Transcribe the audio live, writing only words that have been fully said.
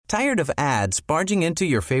Tired of ads barging into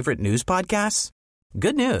your favorite news podcasts?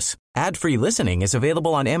 Good news. Ad-free listening is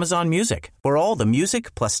available on Amazon Music for all the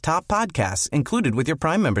music plus top podcasts included with your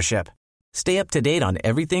Prime membership. Stay up to date on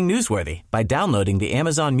everything newsworthy by downloading the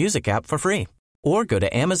Amazon Music app for free or go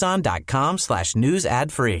to amazon.com/news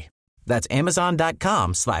ad free. That's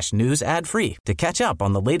amazon.com/news ad free to catch up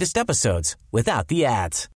on the latest episodes without the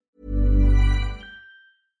ads.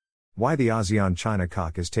 Why the Asean-China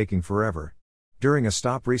COC is taking forever. During a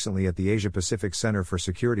stop recently at the Asia-Pacific Center for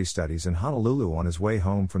Security Studies in Honolulu on his way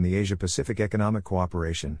home from the Asia-Pacific Economic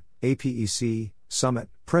Cooperation (APEC) Summit,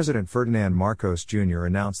 President Ferdinand Marcos Jr.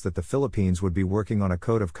 announced that the Philippines would be working on a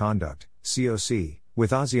Code of Conduct (COC) with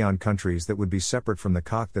ASEAN countries that would be separate from the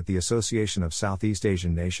COC that the Association of Southeast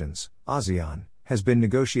Asian Nations (ASEAN) has been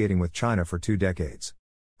negotiating with China for 2 decades.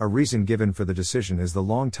 A reason given for the decision is the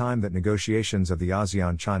long time that negotiations of the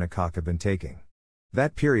ASEAN-China COC have been taking.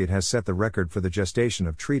 That period has set the record for the gestation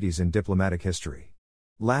of treaties in diplomatic history.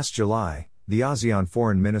 Last July, the ASEAN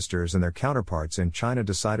foreign ministers and their counterparts in China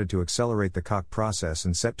decided to accelerate the COC process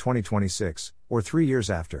and set 2026, or 3 years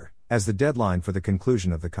after, as the deadline for the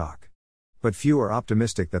conclusion of the COC. But few are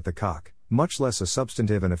optimistic that the COC, much less a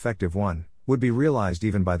substantive and effective one, would be realized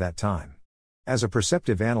even by that time. As a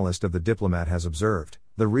perceptive analyst of The Diplomat has observed,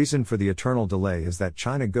 the reason for the eternal delay is that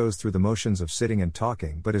China goes through the motions of sitting and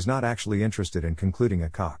talking but is not actually interested in concluding a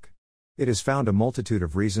COC. It has found a multitude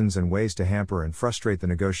of reasons and ways to hamper and frustrate the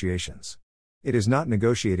negotiations. It is not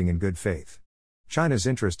negotiating in good faith. China's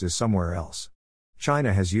interest is somewhere else.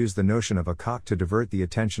 China has used the notion of a COC to divert the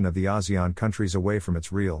attention of the ASEAN countries away from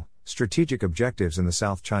its real, strategic objectives in the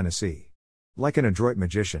South China Sea. Like an adroit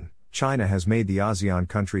magician, China has made the ASEAN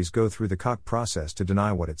countries go through the COC process to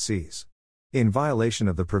deny what it sees. In violation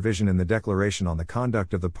of the provision in the Declaration on the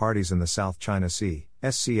Conduct of the Parties in the South China Sea,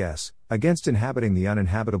 SCS, against inhabiting the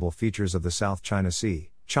uninhabitable features of the South China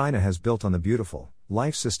Sea, China has built on the beautiful,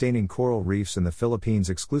 life-sustaining coral reefs in the Philippines'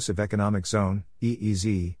 Exclusive Economic Zone,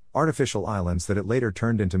 EEZ, artificial islands that it later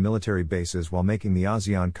turned into military bases while making the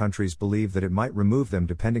ASEAN countries believe that it might remove them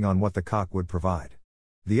depending on what the COC would provide.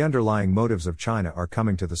 The underlying motives of China are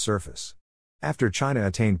coming to the surface. After China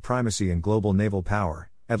attained primacy in global naval power,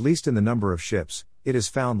 at least in the number of ships, it has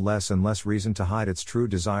found less and less reason to hide its true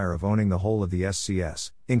desire of owning the whole of the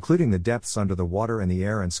SCS, including the depths under the water and the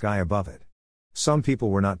air and sky above it. Some people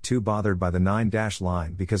were not too bothered by the 9-dash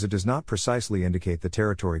line because it does not precisely indicate the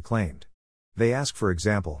territory claimed. They ask, for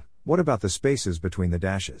example, what about the spaces between the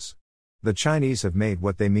dashes? The Chinese have made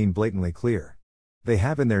what they mean blatantly clear. They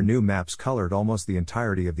have in their new maps colored almost the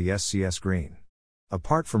entirety of the SCS green.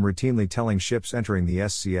 Apart from routinely telling ships entering the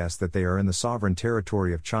SCS that they are in the sovereign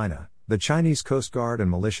territory of China, the Chinese Coast Guard and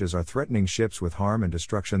militias are threatening ships with harm and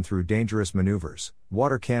destruction through dangerous maneuvers,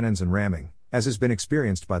 water cannons and ramming, as has been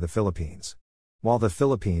experienced by the Philippines. While the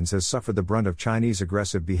Philippines has suffered the brunt of Chinese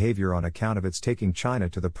aggressive behavior on account of its taking China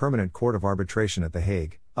to the Permanent Court of Arbitration at The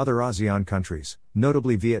Hague, other ASEAN countries,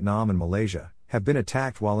 notably Vietnam and Malaysia, have been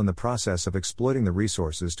attacked while in the process of exploiting the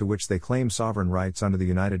resources to which they claim sovereign rights under the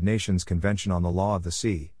United Nations Convention on the Law of the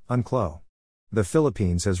Sea, UNCLOS. The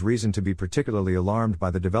Philippines has reason to be particularly alarmed by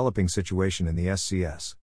the developing situation in the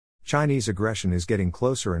SCS. Chinese aggression is getting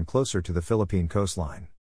closer and closer to the Philippine coastline.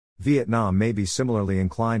 Vietnam may be similarly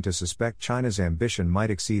inclined to suspect China's ambition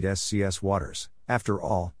might exceed SCS waters. After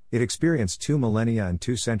all, it experienced 2 millennia and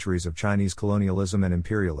 2 centuries of Chinese colonialism and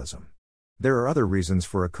imperialism. There are other reasons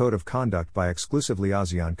for a code of conduct by exclusively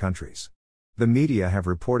ASEAN countries. The media have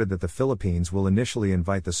reported that the Philippines will initially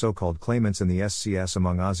invite the so-called claimants in the SCS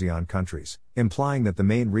among ASEAN countries, implying that the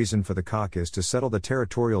main reason for the COC is to settle the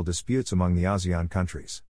territorial disputes among the ASEAN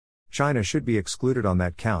countries. China should be excluded on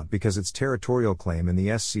that count because its territorial claim in the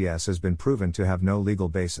SCS has been proven to have no legal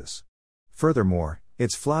basis. Furthermore,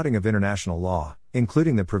 its flouting of international law,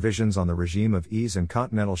 including the provisions on the regime of ease and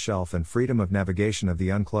continental shelf and freedom of navigation of the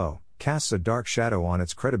UNCLOS, casts a dark shadow on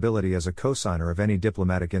its credibility as a cosigner of any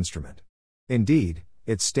diplomatic instrument. Indeed,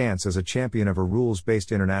 its stance as a champion of a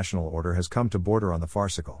rules-based international order has come to border on the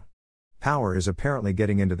farcical. Power is apparently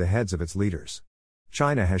getting into the heads of its leaders.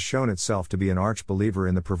 China has shown itself to be an arch believer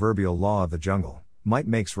in the proverbial law of the jungle, might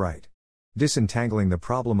makes right. Disentangling the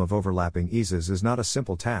problem of overlapping eases is not a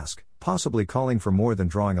simple task, possibly calling for more than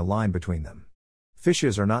drawing a line between them.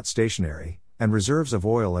 Fishes are not stationary, and reserves of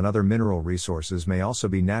oil and other mineral resources may also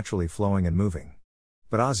be naturally flowing and moving.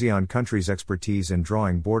 But ASEAN countries' expertise in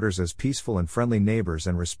drawing borders as peaceful and friendly neighbors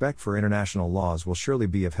and respect for international laws will surely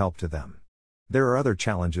be of help to them. There are other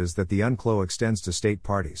challenges that the UNCLOS extends to state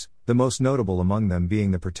parties, the most notable among them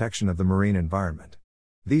being the protection of the marine environment.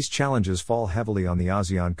 These challenges fall heavily on the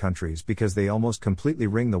ASEAN countries because they almost completely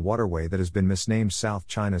ring the waterway that has been misnamed South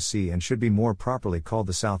China Sea and should be more properly called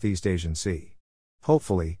the Southeast Asian Sea.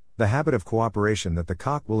 Hopefully, the habit of cooperation that the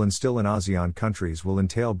COC will instill in ASEAN countries will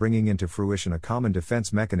entail bringing into fruition a common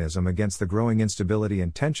defense mechanism against the growing instability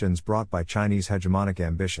and tensions brought by Chinese hegemonic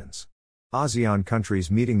ambitions. ASEAN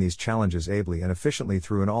countries meeting these challenges ably and efficiently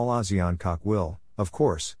through an all-ASEAN COC will, of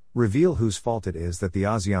course, reveal whose fault it is that the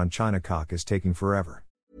Asean-China COC is taking forever.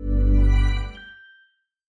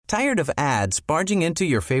 Tired of ads barging into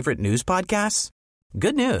your favorite news podcasts?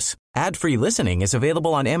 Good news. Ad-free listening is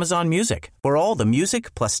available on Amazon Music for all the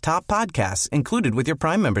music plus top podcasts included with your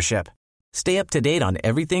Prime membership. Stay up to date on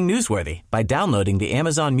everything newsworthy by downloading the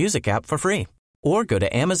Amazon Music app for free or go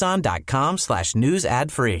to amazon.com/news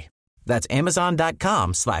ad free. That's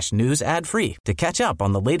amazon.com/news ad free to catch up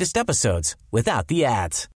on the latest episodes without the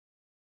ads.